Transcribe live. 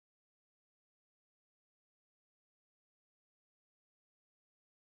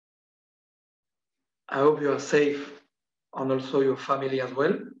I hope you are safe and also your family as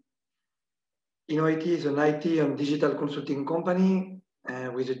well. InnoIT is an IT and digital consulting company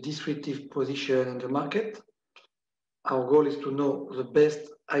with a disruptive position in the market. Our goal is to know the best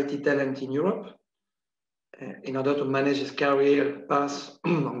IT talent in Europe in order to manage his career path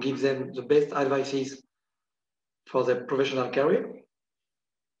and give them the best advices for their professional career.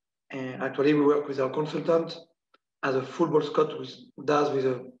 Actually, we work with our consultant as a football scout does with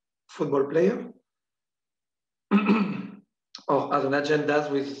a football player, or as an agent does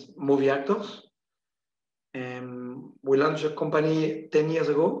with movie actors. We launched a company 10 years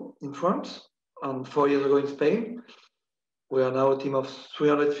ago in France and 4 years ago in Spain. We are now a team of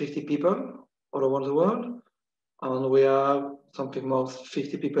 350 people all over the world, and we are something more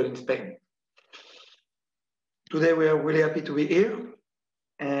 50 people in Spain. Today, we are really happy to be here.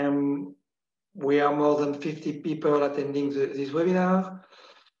 We are more than 50 people attending this webinar.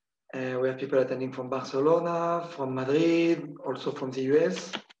 We have people attending from Barcelona, from Madrid, also from the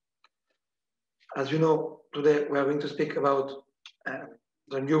US. As you know, today we are going to speak about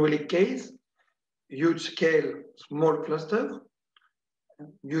the new Relic case, huge scale, small cluster,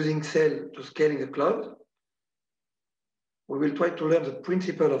 using cell to scale in the cloud. We will try to learn the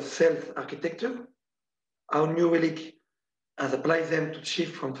principle of self-architecture, how new Relic has applied them to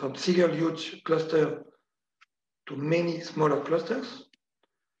shift from single huge cluster to many smaller clusters,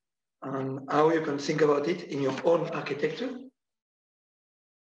 and how you can think about it in your own architecture.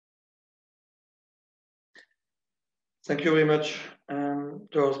 Thank you very much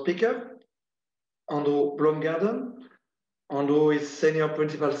to our speaker, Andrew Blomgarden. Andrew is Senior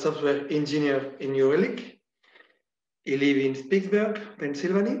Principal Software Engineer in New Relic. He lives in Pittsburgh,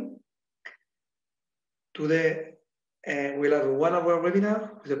 Pennsylvania. Today, we'll have a 1 hour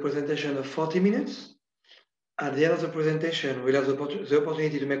webinar with a presentation of 40 minutes. At the end of the presentation, we'll have the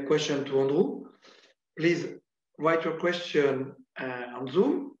opportunity to make questions to Andrew. Please write your question on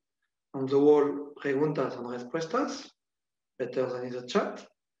Zoom, on the wall preguntas and respuestas, better than in the chat.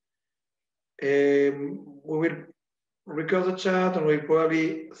 We will record the chat and we'll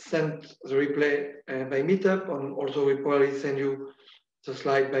probably send the replay by Meetup, and also we'll probably send you the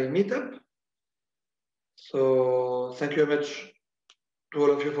slide by Meetup. So thank you very much to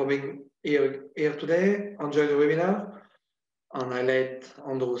all of you for being here today. Enjoy the webinar, and I let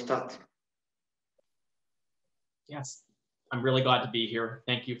Andrew start. Yes, I'm really glad to be here.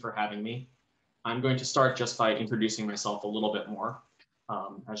 Thank you for having me. I'm going to start just by introducing myself a little bit more.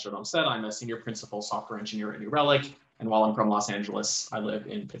 As Jérôme said, I'm a senior principal software engineer at New Relic, and while I'm from Los Angeles, I live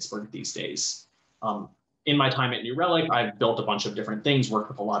in Pittsburgh these days. In my time at New Relic, I've built a bunch of different things, worked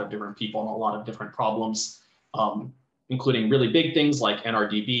with a lot of different people on a lot of different problems, including really big things like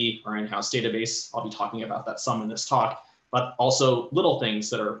NRDB, our in-house database. I'll be talking about that some in this talk, but also little things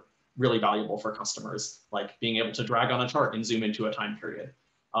that are really valuable for customers, like being able to drag on a chart and zoom into a time period.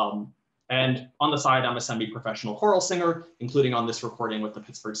 And on the side, I'm a semi-professional choral singer, including on this recording with the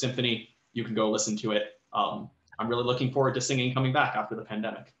Pittsburgh Symphony. You can go listen to it. I'm really looking forward to singing coming back after the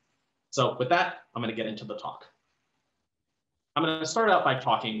pandemic. So with that, I'm going to get into the talk. I'm going to start out by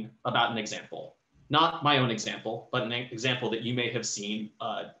talking about an example, not my own example, but an example that you may have seen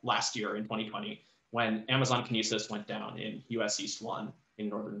last year in 2020 when Amazon Kinesis went down in US East 1 in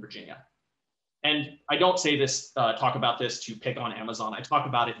Northern Virginia. And I don't say this, talk about this to pick on Amazon. I talk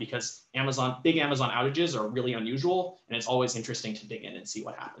about it because big Amazon outages are really unusual, and it's always interesting to dig in and see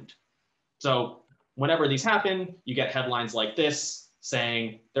what happened. So whenever these happen, you get headlines like this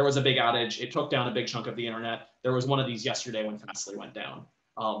saying there was a big outage, it took down a big chunk of the internet. There was one of these yesterday when Fastly went down.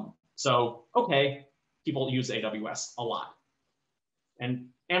 So, okay, people use AWS a lot. And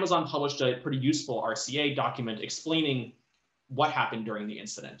Amazon published a pretty useful RCA document explaining what happened during the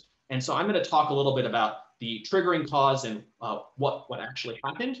incident. And so I'm going to talk a little bit about the triggering cause and what actually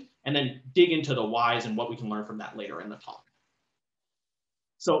happened, and then dig into the whys and what we can learn from that later in the talk.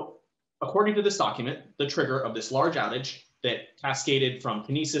 So according to this document, the trigger of this large outage that cascaded from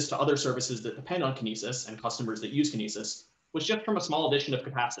Kinesis to other services that depend on Kinesis and customers that use Kinesis was just from a small addition of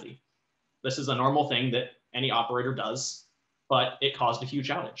capacity. This is a normal thing that any operator does, but it caused a huge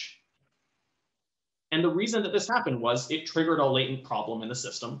outage. And the reason that this happened was it triggered a latent problem in the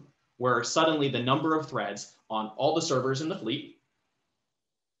system where suddenly the number of threads on all the servers in the fleet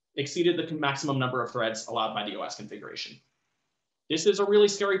exceeded the maximum number of threads allowed by the OS configuration. This is a really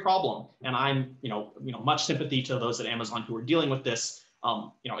scary problem, and I'm, much sympathy to those at Amazon who are dealing with this.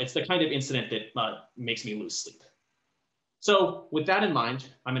 It's the kind of incident that makes me lose sleep. So with that in mind,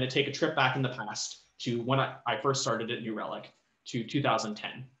 I'm going to take a trip back in the past to when I first started at New Relic, to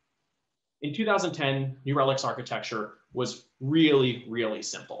 2010. In 2010, New Relic's architecture was really, really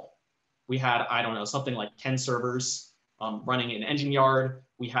simple. We had, I don't know, something like 10 servers running in Engine Yard.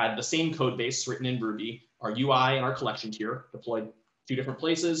 We had the same code base written in Ruby, our UI and our collection tier deployed 2 different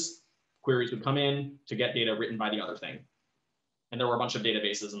places. Queries would come in to get data written by the other thing. And there were a bunch of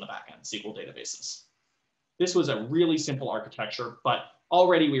databases in the backend, SQL databases. This was a really simple architecture, but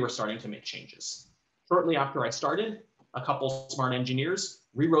already we were starting to make changes. Shortly after I started, a couple smart engineers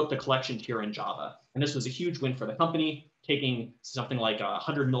rewrote the collection tier in Java. And this was a huge win for the company, taking something like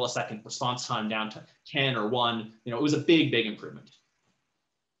 100 millisecond response time down to 10 or 1. You know, it was a big, big improvement.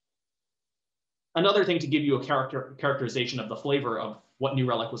 Another thing to give you a characterization of the flavor of what New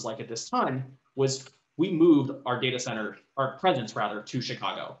Relic was like at this time was we moved our data center, our presence rather, to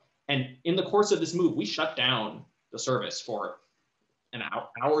Chicago. And in the course of this move, we shut down the service for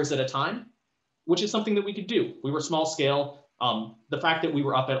hours at a time, which is something that we could do. We were small scale. The fact that we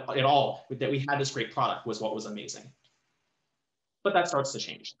were up at all, that we had this great product was what was amazing. But that starts to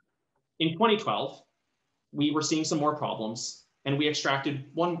change. In 2012, we were seeing some more problems, and we extracted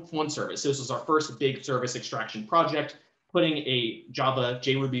one service. This was our first big service extraction project, putting a Java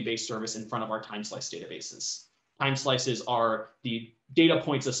JRuby-based service in front of our time slice databases. Time slices are the data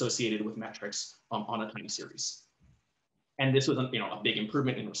points associated with metrics on a time series. And this was a big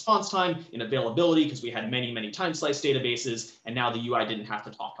improvement in response time, in availability, because we had many, many time slice databases, and now the UI didn't have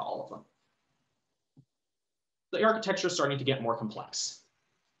to talk to all of them. The architecture is starting to get more complex.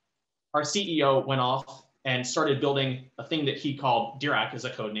 Our CEO went off and started building a thing that he called Dirac as a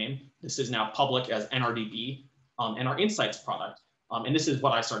code name. This is now public as NRDB, and our Insights product. And this is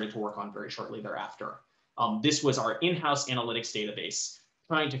what I started to work on very shortly thereafter. This was our in-house analytics database,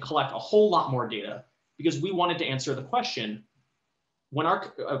 trying to collect a whole lot more data because we wanted to answer the question when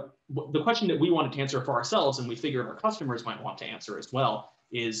the question that we wanted to answer for ourselves, and we figured our customers might want to answer as well,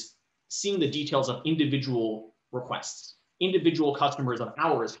 is seeing the details of individual requests, individual customers of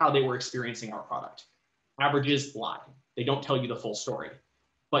ours, how they were experiencing our product. Averages lie. They don't tell you the full story.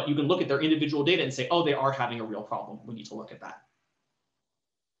 But you can look at their individual data and say, oh, they are having a real problem. We need to look at that.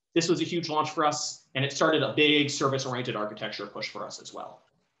 This was a huge launch for us, and it started a big service-oriented architecture push for us as well.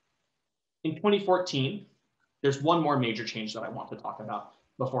 In 2014, there's one more major change that I want to talk about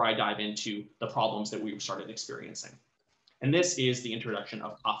before I dive into the problems that we started experiencing. And this is the introduction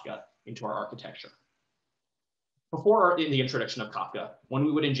of Kafka into our architecture. Before the introduction of Kafka, when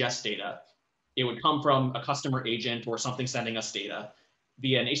we would ingest data, it would come from a customer agent or something sending us data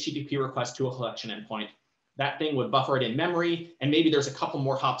via an HTTP request to a collection endpoint. That thing would buffer it in memory, and maybe there's a couple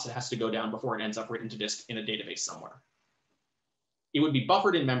more hops that has to go down before it ends up written to disk in a database somewhere. It would be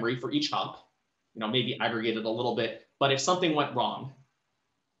buffered in memory for each hop, maybe aggregated a little bit, but if something went wrong,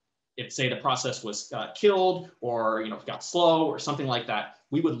 if say the process was killed or got slow or something like that,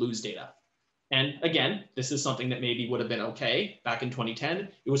 we would lose data. And again, this is something that maybe would have been okay back in 2010.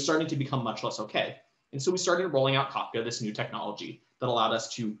 It was starting to become much less okay. And so we started rolling out Kafka, this new technology that allowed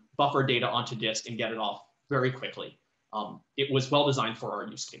us to buffer data onto disk and get it off very quickly. It was well designed for our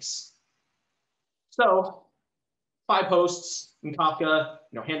use case. So 5 hosts in Kafka,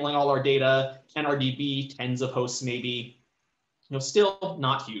 handling all our data, NRDB, tens of hosts maybe, still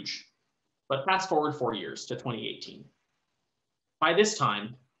not huge. But fast forward 4 years to 2018. By this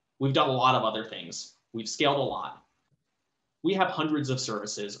time, we've done a lot of other things. We've scaled a lot. We have hundreds of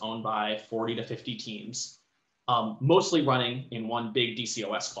services owned by 40 to 50 teams, mostly running in one big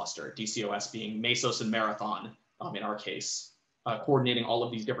DCOS cluster, DCOS being Mesos and Marathon in our case, coordinating all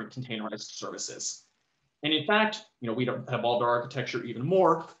of these different containerized services. And in fact, we'd have evolved our architecture even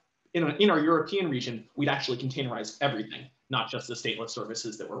more. In our European region, we'd actually containerize everything, not just the stateless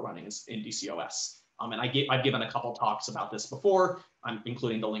services that we're running in DCOS. And I've given a couple talks about this before. I'm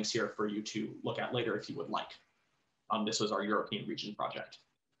including the links here for you to look at later if you would like. This was our European region project.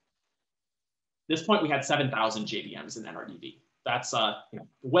 At this point, we had 7,000 JVMs in NRDB. That's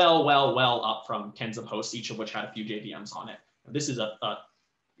well up from tens of hosts, each of which had a few JVMs on it. This is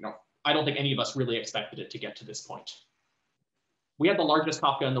I don't think any of us really expected it to get to this point. We had the largest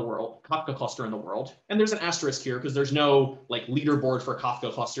Kafka cluster in the world. And there's an asterisk here because there's no leaderboard for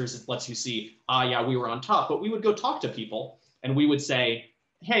Kafka clusters. It lets you see, yeah, we were on top. But we would go talk to people and we would say,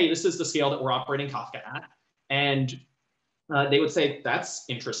 hey, this is the scale that we're operating Kafka at. And they would say, that's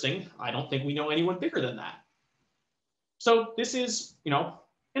interesting. I don't think we know anyone bigger than that. So this is,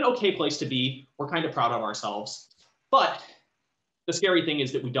 an okay place to be. We're kind of proud of ourselves. But the scary thing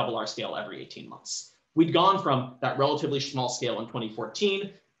is that we double our scale every 18 months. We'd gone from that relatively small scale in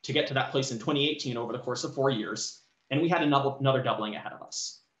 2014 to get to that place in 2018 over the course of 4 years. And we had another doubling ahead of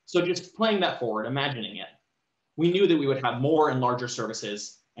us. So just playing that forward, imagining it, we knew that we would have more and larger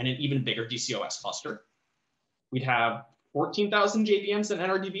services and an even bigger DCOS cluster. We'd have 14,000 JVMs in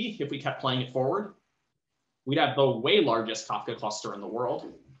NRDB if we kept playing it forward. We'd have the way largest Kafka cluster in the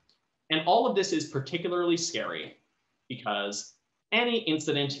world. And all of this is particularly scary because any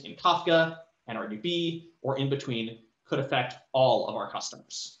incident in Kafka, NRDB, or in between could affect all of our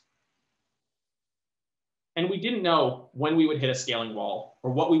customers. And we didn't know when we would hit a scaling wall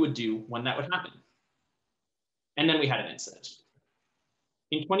or what we would do when that would happen. And then we had an incident.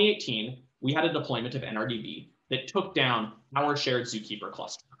 In 2018, we had a deployment of NRDB that took down our shared Zookeeper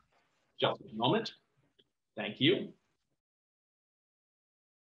cluster. Just a moment. Thank you.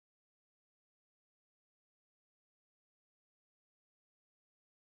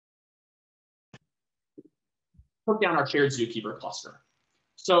 Took down our shared Zookeeper cluster.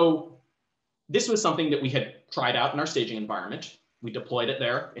 So this was something that we had tried out in our staging environment. We deployed it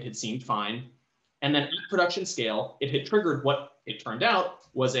there. It had seemed fine. And then at production scale, it had triggered what it turned out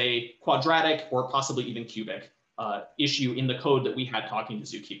was a quadratic or possibly even cubic issue in the code that we had talking to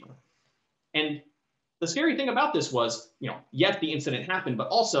Zookeeper. And the scary thing about this was, yes, the incident happened, but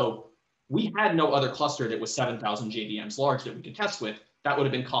also we had no other cluster that was 7,000 JVMs large that we could test with. That would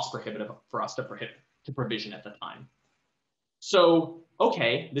have been cost prohibitive for us to provision at the time. So,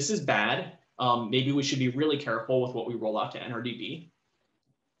 okay, this is bad. Maybe we should be really careful with what we roll out to NRDB.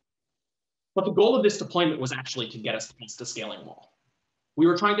 But the goal of this deployment was actually to get us past the scaling wall. We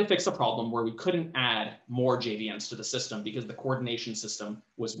were trying to fix a problem where we couldn't add more JVMs to the system because the coordination system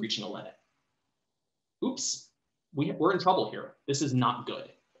was reaching a limit. Oops, we're in trouble here. This is not good.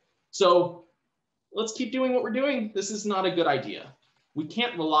 So let's keep doing what we're doing. This is not a good idea. We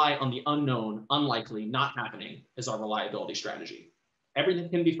can't rely on the unknown, unlikely, not happening as our reliability strategy. Everything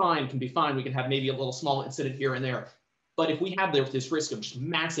can be fine, We can have maybe a little small incident here and there. But if we have this risk of just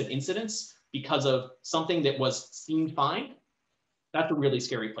massive incidents because of something that seemed fine, that's a really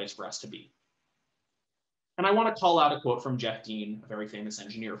scary place for us to be. And I want to call out a quote from Jeff Dean, a very famous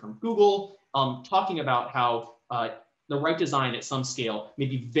engineer from Google, talking about how the right design at some scale may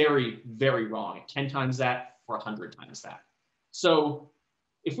be very, very wrong at 10 times that or 100 times that. So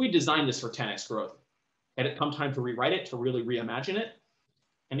if we design this for 10x growth, had it come time to rewrite it, to really reimagine it?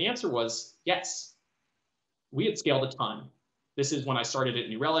 And the answer was yes. We had scaled a ton. This is when I started at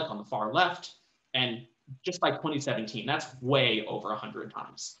New Relic on the far left. And just by 2017, that's way over 100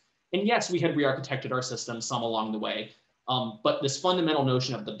 times. And yes, we had re-architected our system some along the way. But this fundamental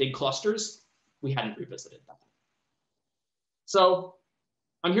notion of the big clusters, we hadn't revisited that. So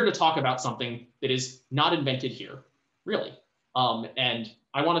I'm here to talk about something that is not invented here, really. And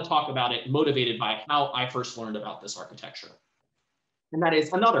I want to talk about it motivated by how I first learned about this architecture. And that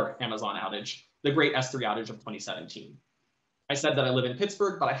is another Amazon outage, the great S3 outage of 2017. I said that I live in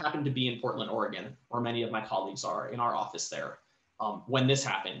Pittsburgh, but I happen to be in Portland, Oregon, where many of my colleagues are in our office there when this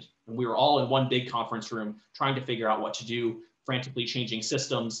happened. And we were all in one big conference room trying to figure out what to do, frantically changing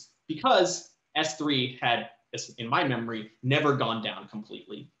systems, because S3 had, in my memory, never gone down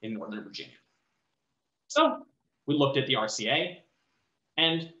completely in Northern Virginia. So we looked at the RCA,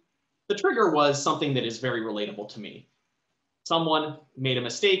 and the trigger was something that is very relatable to me. Someone made a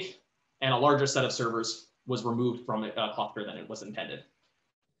mistake, and a larger set of servers was removed from a cluster than it was intended.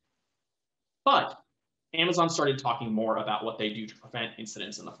 But Amazon started talking more about what they do to prevent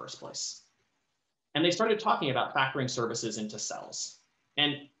incidents in the first place. And they started talking about factoring services into cells.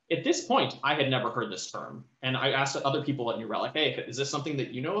 And at this point, I had never heard this term. And I asked other people at New Relic, hey, is this something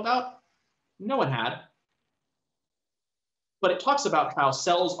that you know about? No one had. But it talks about how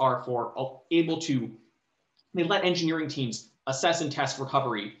cells are they let engineering teams assess and test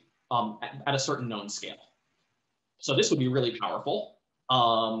recovery at a certain known scale. So this would be really powerful.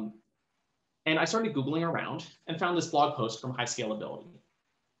 And I started Googling around and found this blog post from High Scalability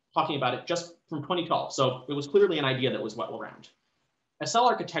talking about it just from 2012. So it was clearly an idea that was well around. A cell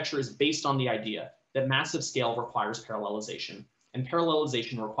architecture is based on the idea that massive scale requires parallelization, and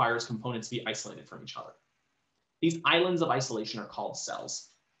parallelization requires components to be isolated from each other. These islands of isolation are called cells.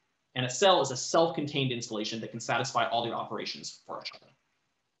 And a cell is a self-contained installation that can satisfy all the operations for each other.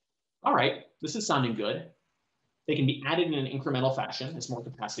 All right, this is sounding good. They can be added in an incremental fashion as more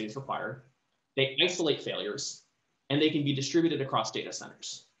capacity is required. They isolate failures, and they can be distributed across data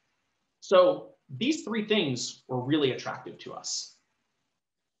centers. So these three things were really attractive to us.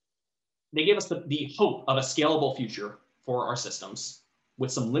 They gave us the hope of a scalable future for our systems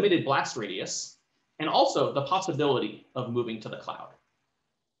with some limited blast radius, and also the possibility of moving to the cloud.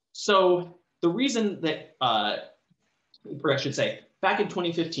 So the reason that, or I should say, back in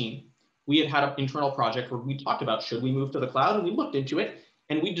 2015, we had an internal project where we talked about, should we move to the cloud? And we looked into it,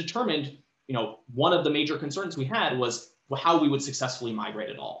 and we determined, one of the major concerns we had was how we would successfully migrate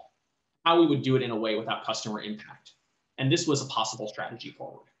it all, how we would do it in a way without customer impact. And this was a possible strategy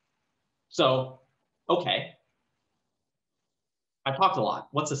forward. So, okay, I've talked a lot.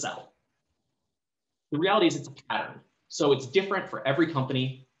 What's a cell? The reality is it's a pattern. So it's different for every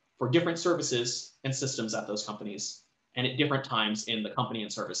company, for different services and systems at those companies, and at different times in the company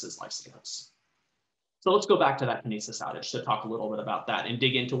and services life cycles. So let's go back to that Kinesis outage to talk a little bit about that and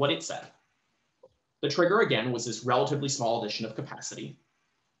dig into what it said. The trigger, again, was this relatively small addition of capacity,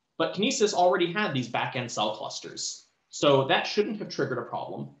 but Kinesis already had these backend cell clusters. So that shouldn't have triggered a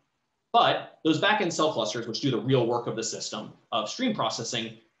problem. But those backend cell clusters, which do the real work of the system of stream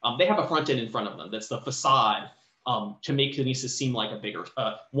processing, they have a front end in front of them. That's the facade to make Kinesis seem like a bigger,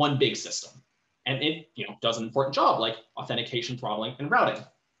 one big system. And it does an important job like authentication, throttling, and routing.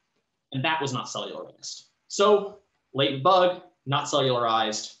 And that was not cellularized. So latent bug, not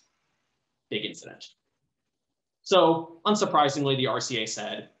cellularized, big incident. So unsurprisingly, the RCA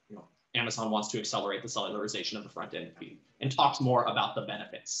said, Amazon wants to accelerate the cellularization of the front end feed and talks more about the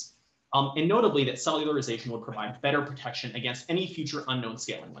benefits. And notably that cellularization would provide better protection against any future unknown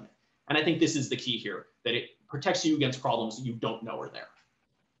scaling limit. And I think this is the key here, that it protects you against problems you don't know are there.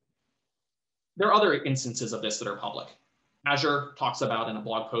 There are other instances of this that are public. Azure talks about in a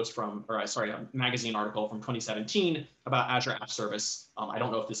blog post from, a magazine article from 2017 about Azure App Service. I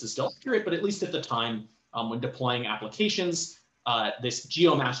don't know if this is still accurate, but at least at the time, when deploying applications, this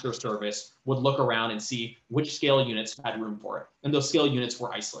GeoMaster service would look around and see which scale units had room for it. And those scale units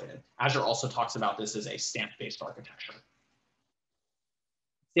were isolated. Azure also talks about this as a stamp-based architecture.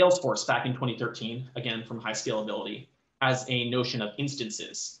 Salesforce back in 2013, again from high scalability, has a notion of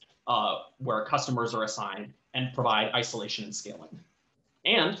instances where customers are assigned and provide isolation and scaling.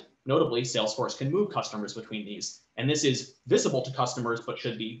 And notably, Salesforce can move customers between these. And this is visible to customers, but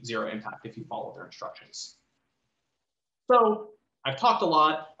should be zero impact if you follow their instructions. So I've talked a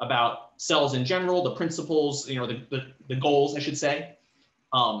lot about cells in general, the principles, the goals, I should say.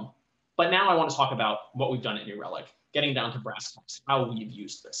 But now I want to talk about what we've done at New Relic, getting down to brass tacks, how we've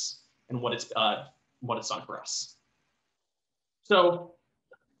used this and what it's done for us. So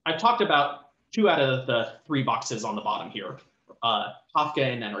I've talked about 2 out of the 3 boxes on the bottom here, Kafka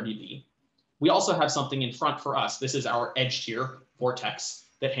and NRDB. We also have something in front for us. This is our edge tier, Vortex,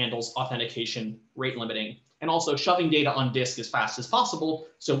 that handles authentication, rate limiting, and also shoving data on disk as fast as possible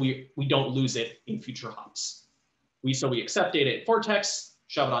so we don't lose it in future hops. So we accept data at Vortex,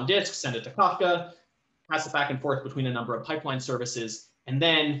 shove it on disk, send it to Kafka, pass it back and forth between a number of pipeline services, and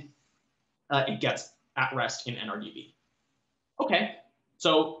then it gets at rest in NRDB. Okay,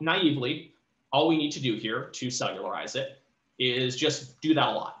 so naively, all we need to do here to cellularize it is just do that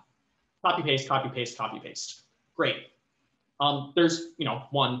a lot. Copy, paste, copy, paste, copy, paste. Great. There's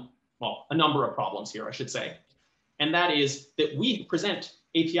a number of problems here, I should say. And that is that we present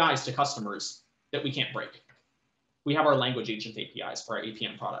APIs to customers that we can't break. We have our language agent APIs for our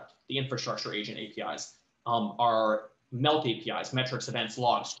APM product, the infrastructure agent APIs, our melt APIs, metrics, events,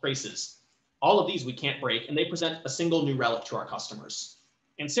 logs, traces. All of these we can't break, and they present a single New Relic to our customers.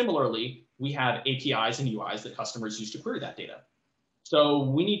 And similarly, we have APIs and UIs that customers use to query that data. So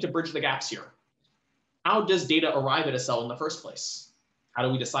we need to bridge the gaps here. How does data arrive at a cell in the first place? How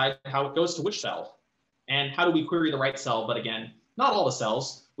do we decide how it goes to which cell? And how do we query the right cell? But again, not all the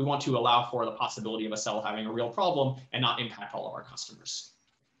cells. We want to allow for the possibility of a cell having a real problem and not impact all of our customers.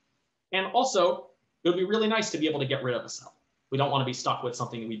 And also, it would be really nice to be able to get rid of a cell. We don't want to be stuck with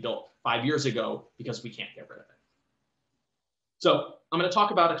something we built 5 years ago because we can't get rid of it. So I'm going to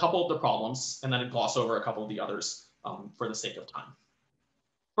talk about a couple of the problems and then gloss over a couple of the others for the sake of time.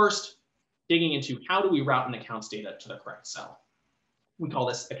 First, digging into how do we route an account's data to the correct cell. We call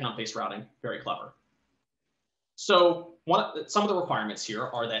this account-based routing, very clever. So some of the requirements here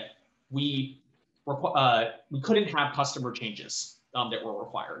are that we couldn't have customer changes that were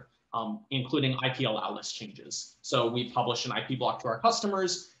required, including IP allow list changes. So we publish an IP block to our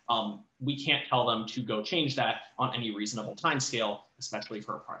customers. We can't tell them to go change that on any reasonable timescale, especially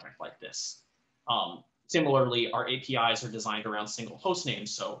for a project like this. Similarly, our APIs are designed around single host names.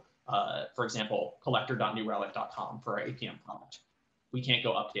 So for example, collector.newrelic.com for our APM product. We can't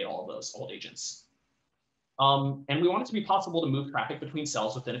go update all of those old agents. And we want it to be possible to move traffic between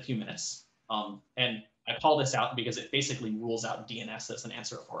cells within a few minutes. And I call this out because it basically rules out DNS as an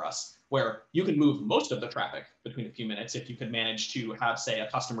answer for us, where you can move most of the traffic between a few minutes if you could manage to have, say, a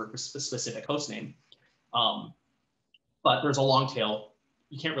customer-specific host name. But there's a long tail.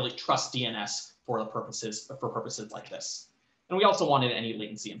 You can't really trust DNS for purposes like this. And we also wanted any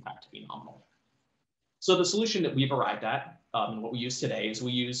latency impact to be nominal. So the solution that we've arrived at, and what we use today, is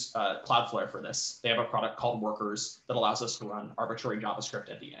we use Cloudflare for this. They have a product called Workers that allows us to run arbitrary JavaScript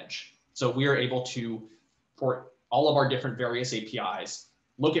at the edge. So we are able to, for all of our different various APIs,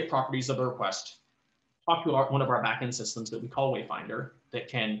 look at properties of the request, talk to one of our backend systems that we call Wayfinder that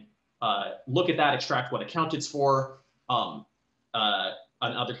can look at that, extract what account it's for, and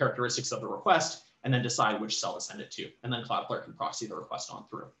other characteristics of the request, and then decide which cell to send it to. And then Cloudflare can proxy the request on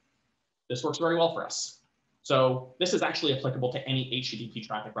through. This works very well for us. So this is actually applicable to any HTTP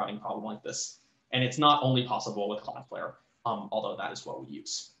traffic routing problem like this. And it's not only possible with Cloudflare, although that is what we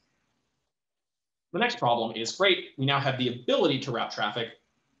use. The next problem is, great, we now have the ability to route traffic.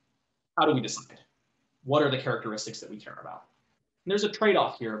 How do we decide? What are the characteristics that we care about? And there's a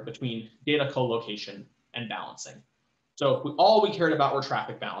trade-off here between data co-location and balancing. So if all we cared about were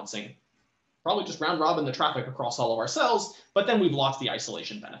traffic balancing, probably just round robin the traffic across all of our cells, but then we've lost the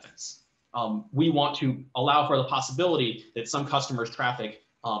isolation benefits. We want to allow for the possibility that some customer's traffic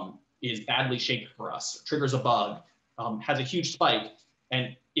is badly shaped for us, triggers a bug, has a huge spike.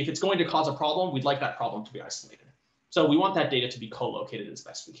 And if it's going to cause a problem, we'd like that problem to be isolated. So we want that data to be co-located as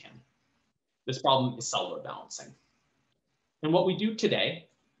best we can. This problem is cell load balancing. And what we do today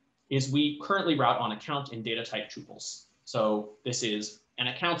is we currently route on account and data type tuples. So this is an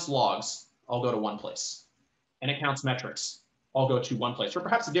account's logs all go to one place. An account's metrics all go to one place, or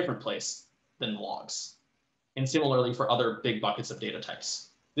perhaps a different place than the logs. And similarly for other big buckets of data types.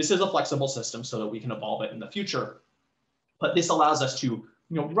 This is a flexible system so that we can evolve it in the future. But this allows us to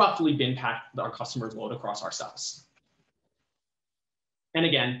roughly bin pack our customers' load across our cells. And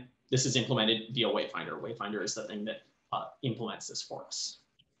again, this is implemented via Wayfinder. Wayfinder is the thing that implements this for us.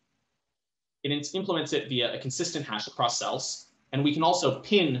 It implements it via a consistent hash across cells. And we can also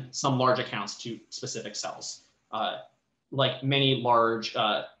pin some large accounts to specific cells. Like many large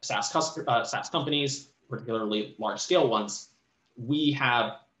SaaS companies, particularly large scale ones, we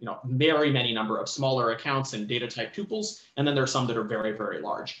have very many number of smaller accounts and data type tuples, and then there are some that are very, very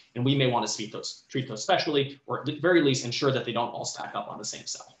large. And we may want to treat those specially, or at the very least ensure that they don't all stack up on the same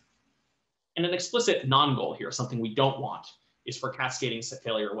cell. And an explicit non-goal here, something we don't want, is for cascading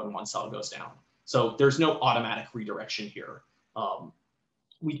failure when one cell goes down. So there's no automatic redirection here.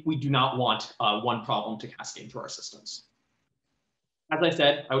 We do not want one problem to cascade through our systems. As I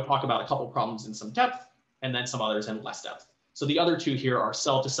said, I would talk about a couple problems in some depth and then some others in less depth. So the other two here are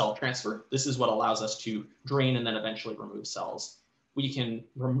cell-to-cell transfer. This is what allows us to drain and then eventually remove cells. We can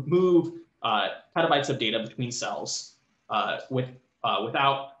remove petabytes of data between cells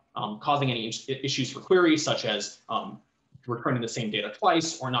without causing any issues for queries, such as returning the same data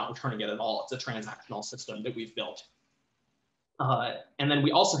twice or not returning it at all. It's a transactional system that we've built. And then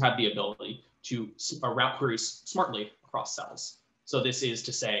we also have the ability to route queries smartly across cells. So this is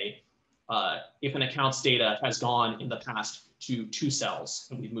to say, if an account's data has gone in the past to 2 cells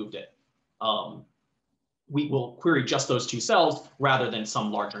and we've moved it, we will query just those 2 cells rather than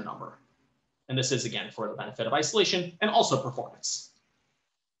some larger number. And this is, again, for the benefit of isolation and also performance.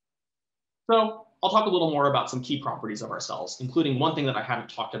 So I'll talk a little more about some key properties of our cells, including one thing that I haven't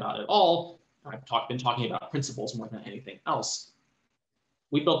talked about at all. I've been talking about principles more than anything else.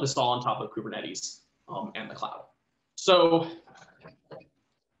 We built this all on top of Kubernetes and the cloud. So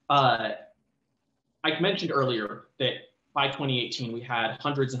I mentioned earlier that by 2018, we had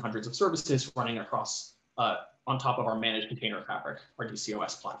hundreds and hundreds of services running across on top of our managed container fabric, our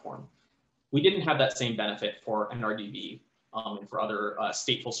DCOS platform. We didn't have that same benefit for NRDB and for other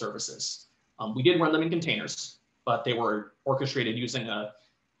stateful services. We did run them in containers, but they were orchestrated using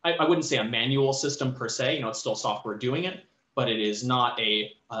I wouldn't say a manual system per se, it's still software doing it, but it is not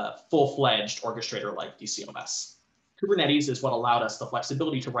a full-fledged orchestrator like DCOS. Kubernetes is what allowed us the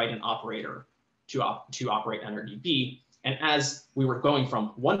flexibility to write an operator to operate NRDB. And as we were going from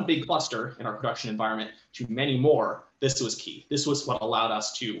one big cluster in our production environment to many more, this was key. This was what allowed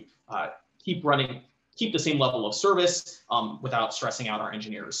us to keep the same level of service without stressing out our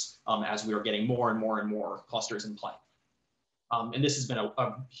engineers as we were getting more and more and more clusters in play. And this has been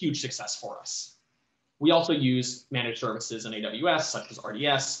a huge success for us. We also use managed services in AWS, such as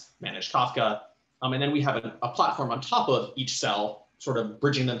RDS, managed Kafka, and then we have a platform on top of each cell, sort of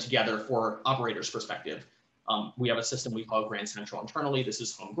bridging them together for operators' perspective. We have a system we call Grand Central internally. This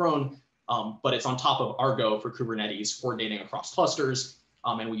is homegrown, but it's on top of Argo for Kubernetes, coordinating across clusters,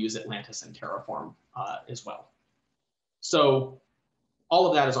 and we use Atlantis and Terraform as well. So all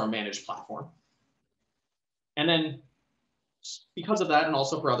of that is our managed platform. And then because of that, and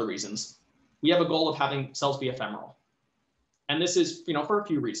also for other reasons, we have a goal of having cells be ephemeral. And this is, for a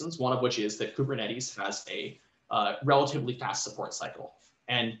few reasons, one of which is that Kubernetes has a relatively fast support cycle.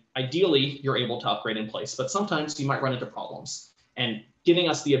 And ideally, you're able to upgrade in place, but sometimes you might run into problems. And giving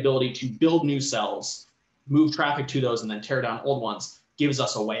us the ability to build new cells, move traffic to those, and then tear down old ones gives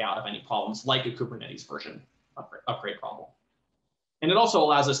us a way out of any problems like a Kubernetes version. upgrade problem. And it also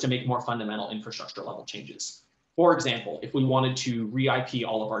allows us to make more fundamental infrastructure level changes. For example, if we wanted to re-IP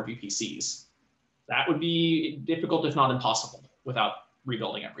all of our VPCs, that would be difficult, if not impossible, without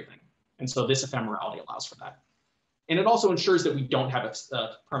rebuilding everything. And so this ephemerality allows for that. And it also ensures that we don't have a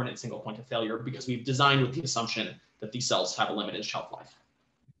permanent single point of failure, because we've designed with the assumption that these cells have a limited shelf life.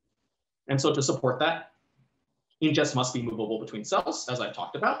 And so to support that, ingest must be movable between cells, as I've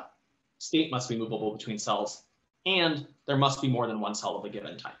talked about. State must be movable between cells, and there must be more than one cell of a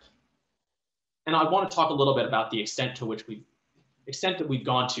given type. And I want to talk a little bit about the extent to which we've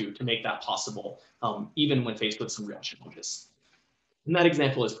gone to make that possible, even when faced with some real challenges. And that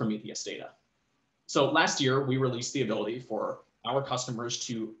example is Prometheus data. So last year, we released the ability for our customers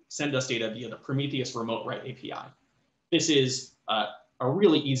to send us data via the Prometheus Remote Write API. This is a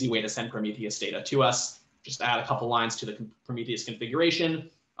really easy way to send Prometheus data to us. Just add a couple lines to the Prometheus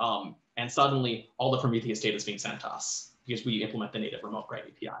configuration, and suddenly all the Prometheus data is being sent to us because we implement the native Remote Write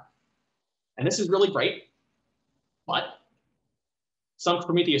API. And this is really great, but some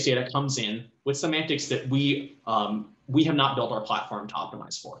Prometheus data comes in with semantics that we have not built our platform to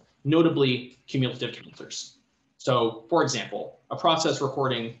optimize for, notably cumulative counters. So for example, a process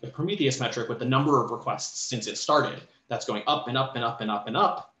recording the Prometheus metric with the number of requests since it started, that's going up and up and up and up and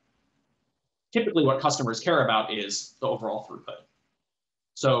up. Typically what customers care about is the overall throughput.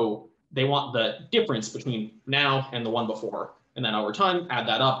 So they want the difference between now and the one before. And then over time, add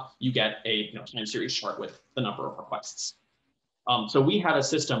that up, you get a time series chart with the number of requests. So we had a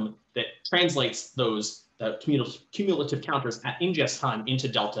system that translates the cumulative counters at ingest time into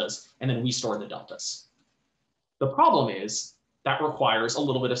deltas, and then we store the deltas. The problem is that requires a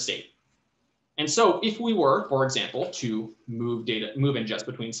little bit of state. And so if we were, for example, to move ingest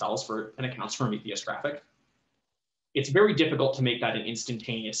between cells for an account's Prometheus traffic, it's very difficult to make that an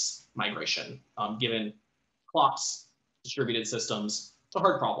instantaneous migration, given clocks, distributed systems. It's a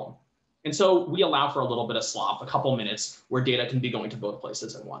hard problem. And so we allow for a little bit of slop, a couple minutes, where data can be going to both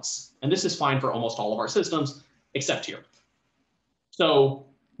places at once. And this is fine for almost all of our systems, except here. So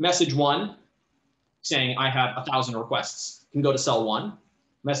message 1 saying I have 1,000 requests can go to cell 1.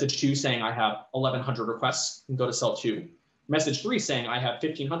 Message 2 saying I have 1,100 requests can go to cell 2. Message 3 saying I have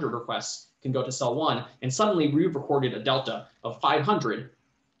 1,500 requests can go to cell 1. And suddenly we've recorded a delta of 500,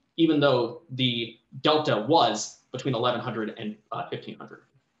 even though the delta was between 1,100 and 1,500.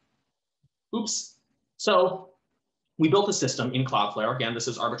 Oops. So we built a system in Cloudflare. Again, this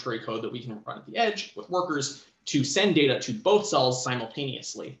is arbitrary code that we can run at the edge with workers to send data to both cells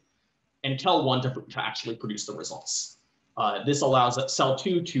simultaneously and tell one to actually produce the results. This allows cell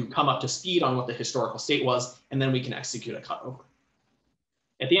 2 to come up to speed on what the historical state was, and then we can execute a cutover.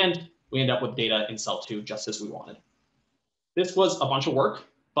 At the end, we end up with data in cell 2 just as we wanted. This was a bunch of work,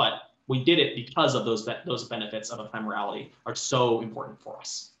 but we did it because of those benefits of ephemerality are so important for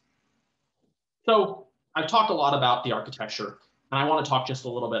us. So I've talked a lot about the architecture, and I want to talk just a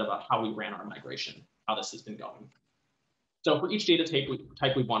little bit about how we ran our migration, how this has been going. So for each data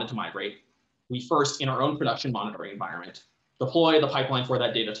type we wanted to migrate, we first, in our own production monitoring environment, deploy the pipeline for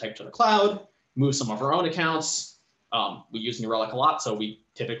that data type to the cloud, move some of our own accounts. We use New Relic a lot, so we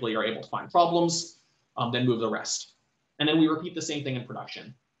typically are able to find problems, then move the rest. And then we repeat the same thing in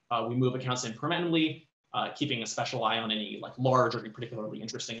production. We move accounts incrementally, keeping a special eye on any large or particularly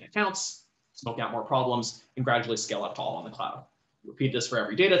interesting accounts, smoke out more problems, and gradually scale up to all on the cloud. Repeat this for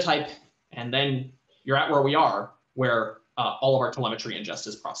every data type, and then you're at where we are, where all of our telemetry ingest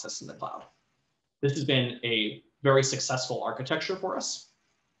is processed in the cloud. This has been a very successful architecture for us,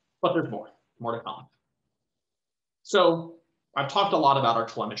 but there's more to come. So I've talked a lot about our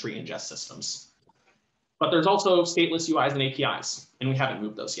telemetry ingest systems, but there's also stateless UIs and APIs, and we haven't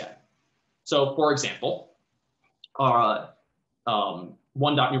moved those yet. So for example, our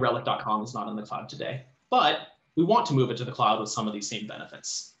one.newrelic.com is not in the cloud today, but we want to move it to the cloud with some of these same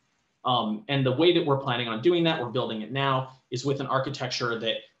benefits. And the way that we're planning on doing that, we're building it now, is with an architecture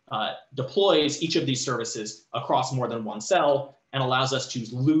that deploys each of these services across more than one cell and allows us to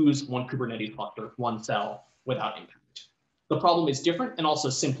lose one Kubernetes cluster, one cell, without impact. The problem is different and also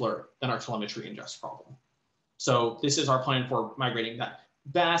simpler than our telemetry ingest problem. So this is our plan for migrating that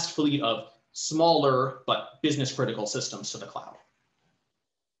vast fleet of smaller but business critical systems to the cloud.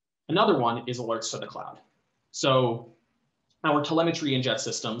 Another one is alerts to the cloud. So our telemetry ingest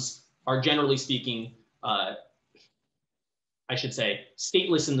systems are, generally speaking, I should say,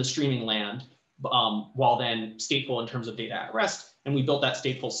 stateless in the streaming land, while then stateful in terms of data at rest. And we built that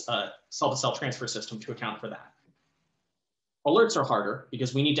stateful cell-to-cell transfer system to account for that. Alerts are harder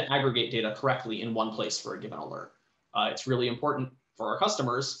because we need to aggregate data correctly in one place for a given alert. It's really important for our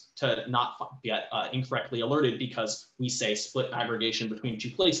customers to not get incorrectly alerted because we say split aggregation between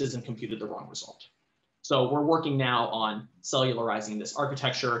two places and computed the wrong result. So we're working now on cellularizing this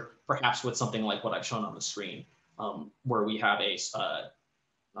architecture, perhaps with something like what I've shown on the screen, where we have a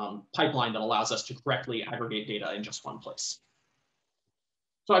pipeline that allows us to correctly aggregate data in just one place.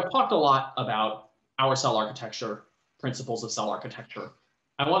 So I've talked a lot about our cell architecture, principles of cell architecture.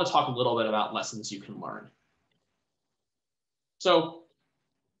 I want to talk a little bit about lessons you can learn. So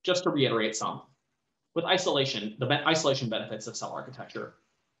just to reiterate some, with isolation, the isolation benefits of cell architecture,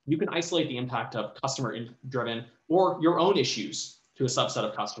 you can isolate the impact of customer-driven or your own issues to a subset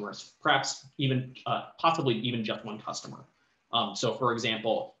of customers, perhaps even, possibly even just one customer. So for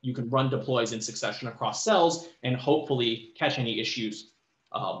example, you can run deploys in succession across cells and hopefully catch any issues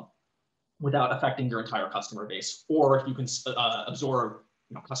without affecting your entire customer base, or you can absorb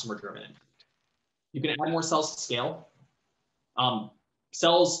customer-driven impact. You can add more cells to scale.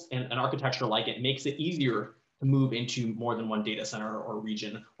 Cells and an architecture like it makes it easier to move into more than one data center or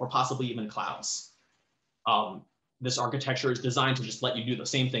region, or possibly even clouds. This architecture is designed to just let you do the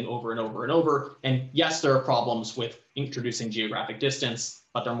same thing over and over and over. And yes, there are problems with introducing geographic distance,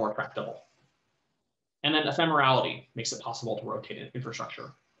 but they're more tractable. And then ephemerality makes it possible to rotate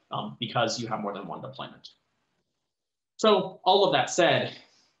infrastructure because you have more than one deployment. So all of that said,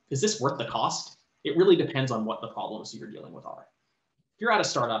 is this worth the cost? It really depends on what the problems you're dealing with are. If you're at a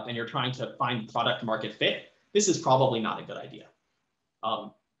startup and you're trying to find product market fit, this is probably not a good idea.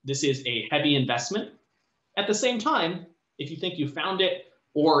 This is a heavy investment. At the same time, if you think you found it,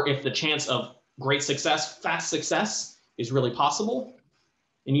 or if the chance of great success, fast success is really possible,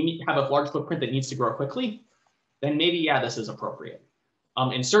 and you have a large footprint that needs to grow quickly, then maybe, yeah, this is appropriate.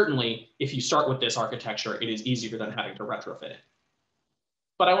 And certainly, if you start with this architecture, it is easier than having to retrofit it.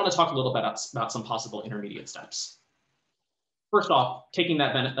 But I want to talk a little bit about some possible intermediate steps. First off, taking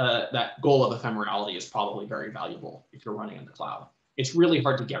that goal of ephemerality is probably very valuable if you're running in the cloud. It's really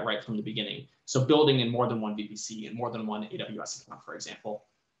hard to get right from the beginning. So building in more than one VPC and more than one AWS account, for example,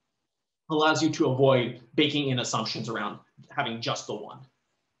 allows you to avoid baking in assumptions around having just the one.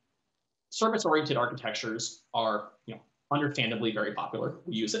 Service-oriented architectures are, understandably very popular.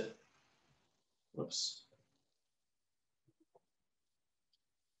 We use it. Whoops.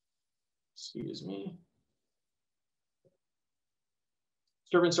 Excuse me.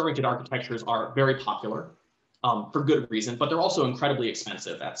 Service-oriented architectures are very popular for good reason, but they're also incredibly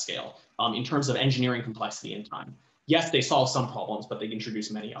expensive at scale in terms of engineering complexity and time. Yes, they solve some problems, but they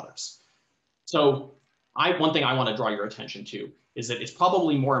introduce many others. So one thing I want to draw your attention to is that it's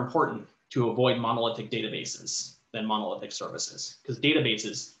probably more important to avoid monolithic databases than monolithic services, because data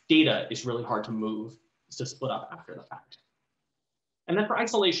is really hard to move, to split up after the fact. And then for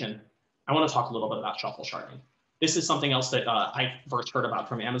isolation, I want to talk a little bit about shuffle sharding. This is something else that I first heard about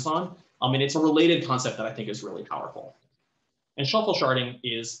from Amazon, and it's a related concept that I think is really powerful. And shuffle sharding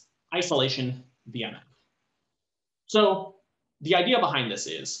is isolation via map. So the idea behind this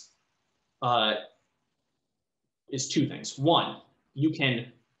is two things. One, you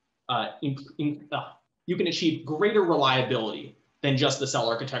can achieve greater reliability than just the cell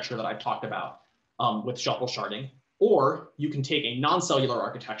architecture that I've talked about with shuffle sharding, or you can take a non-cellular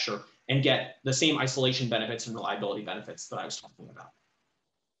architecture and get the same isolation benefits and reliability benefits that I was talking about.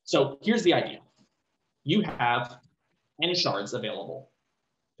 So here's the idea. You have n shards available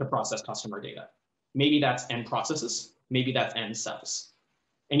to process customer data. Maybe that's n processes, maybe that's n cells.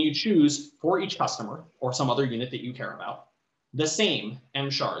 And you choose for each customer or some other unit that you care about, the same m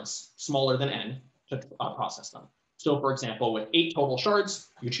shards, smaller than n, to process them. So for example, with 8 total shards,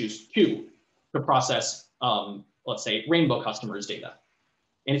 you choose 2 to process, let's say, Rainbow customers' data.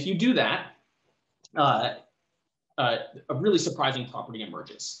 And if you do that, a really surprising property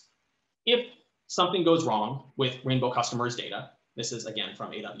emerges. If something goes wrong with Rainbow customers' data, this is again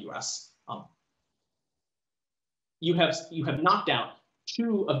from AWS, you have knocked out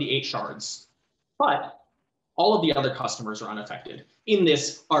 2 of the 8 shards, but all of the other customers are unaffected in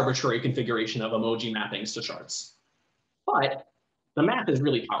this arbitrary configuration of emoji mappings to shards. But the math is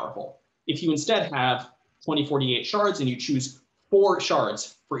really powerful. If you instead have 2048 shards and you choose 4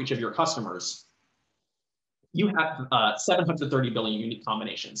 shards for each of your customers, you have 730 billion unique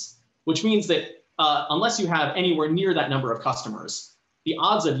combinations, which means that unless you have anywhere near that number of customers, the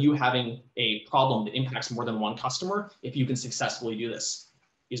odds of you having a problem that impacts more than one customer, if you can successfully do this,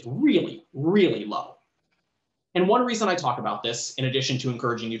 is really, really low. And one reason I talk about this, in addition to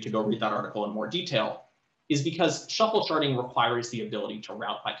encouraging you to go read that article in more detail, is because shuffle sharding requires the ability to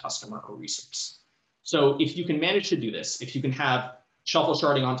route by customer or resource. So if you can manage to do this, if you can have shuffle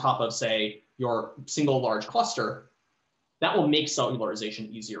sharding on top of, say, your single large cluster, That will make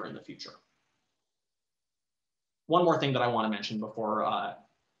celularization easier in the future. One more thing that I want to mention before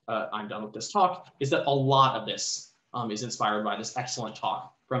I'm done with this talk is that a lot of this is inspired by this excellent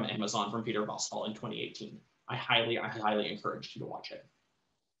talk from Amazon from Peter Vostal in 2018. I highly encourage you to watch it.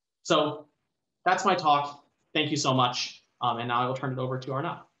 So that's my talk. Thank you so much. And now I will turn it over to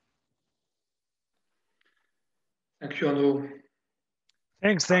Arnaud. Thank you, Andrew.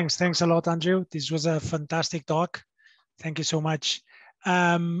 Thanks a lot, Andrew. This was a fantastic talk. Thank you so much. So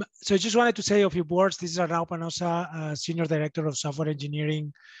I just wanted to say a few words. This is Arnau Panosa, Senior Director of Software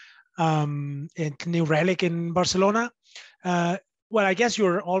Engineering at New Relic in Barcelona. Well, I guess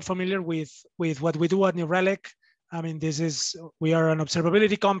you're all familiar with what we do at New Relic. I mean, we are an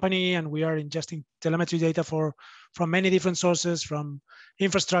observability company, and we are ingesting telemetry data from many different sources, from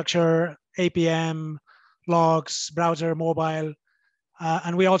infrastructure, APM, logs, browser, mobile,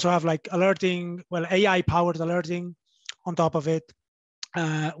 and we also have like alerting, well, AI-powered alerting on top of it,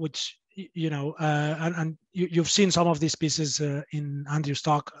 which and you've seen some of these pieces in Andrew's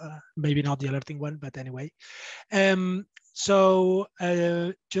talk, maybe not the alerting one, but anyway. So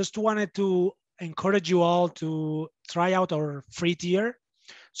just wanted to encourage you all to try out our free tier.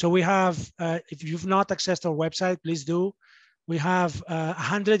 So we have, if you've not accessed our website, please do. We have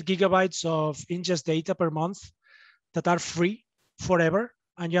 100 gigabytes of ingest data per month that are free forever,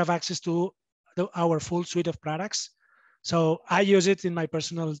 and you have access to our full suite of products. So I use it in my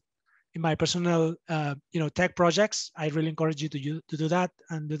personal tech projects. I really encourage you to do that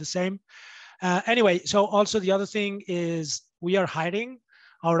and do the same. Anyway, so also the other thing is we are hiring.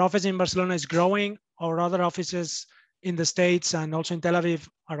 Our office in Barcelona is growing. Our other offices in the States and also in Tel Aviv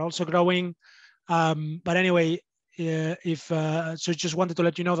are also growing. But anyway, so just wanted to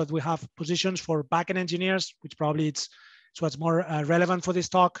let you know that we have positions for backend engineers, which probably it's what's more relevant for this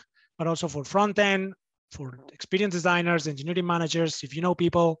talk, but also for front end, for experienced designers, engineering managers. If you know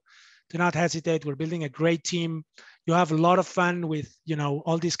people, do not hesitate. We're building a great team. You have a lot of fun with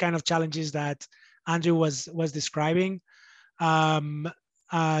all these kind of challenges that Andrew was describing.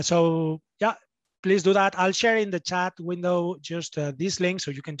 So yeah, please do that. I'll share in the chat window just this link,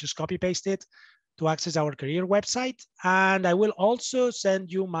 so you can just copy paste it to access our career website. And I will also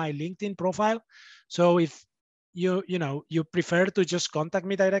send you my LinkedIn profile. So if you prefer to just contact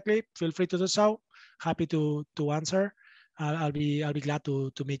me directly, feel free to do so. Happy to answer. I'll be glad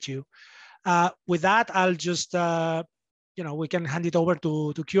to meet you. With that, I'll just we can hand it over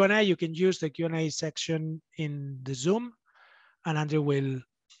to Q&A. You can use the Q&A section in the Zoom, and Andrew will,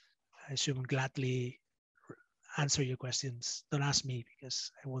 I assume, gladly answer your questions. Don't ask me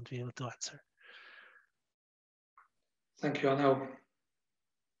because I won't be able to answer. Thank you, Arnaud.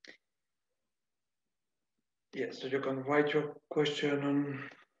 Yes, so you can write your question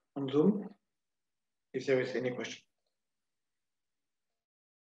on Zoom if there is any question.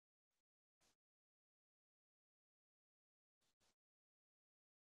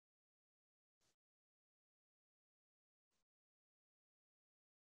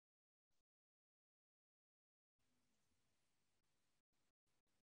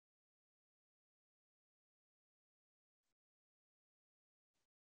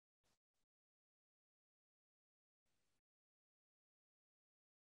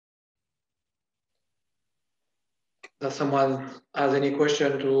 Does someone has any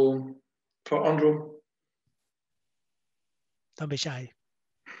question for Andrew? Don't be shy.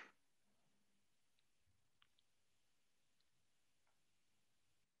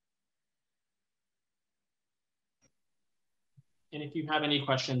 And if you have any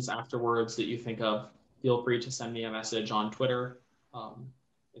questions afterwards that you think of, feel free to send me a message on Twitter.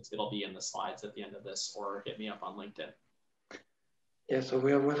 It'll be in the slides at the end of this, or hit me up on LinkedIn. Yeah, so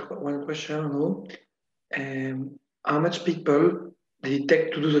we have one question. How much people did it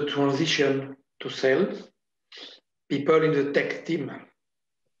take to do the transition to sales? People in the tech team?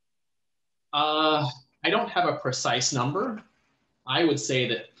 I don't have a precise number. I would say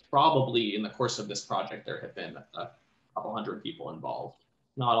that probably in the course of this project, there have been a couple hundred people involved,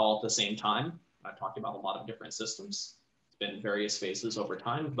 not all at the same time. I've talked about a lot of different systems. It's been various phases over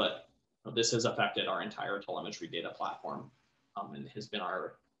time, but this has affected our entire telemetry data platform and has been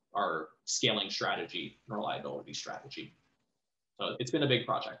our scaling strategy and reliability strategy. So it's been a big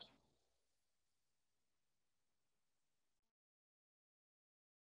project.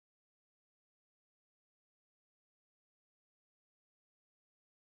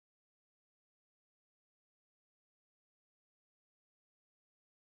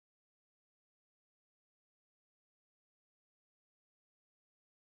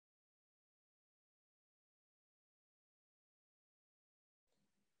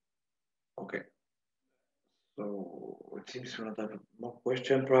 Okay. So it seems we don't have more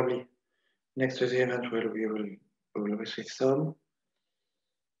questions. Probably next to the event we will receive some.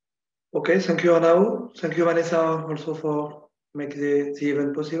 Okay, thank you, Arnaud. Thank you, Vanessa, also for making the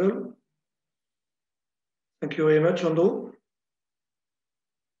event possible. Thank you very much, Andrew.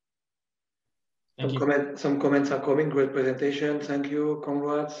 Thank you. Some comments are coming. Great presentation. Thank you.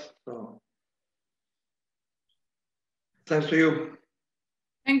 Congrats. So, thanks to you.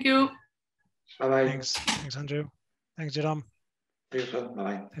 Thank you. Bye bye. Thanks, Andrew. Thanks, Jerome. See you soon.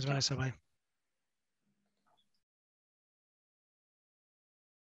 Bye. Thanks, Vanessa. Bye.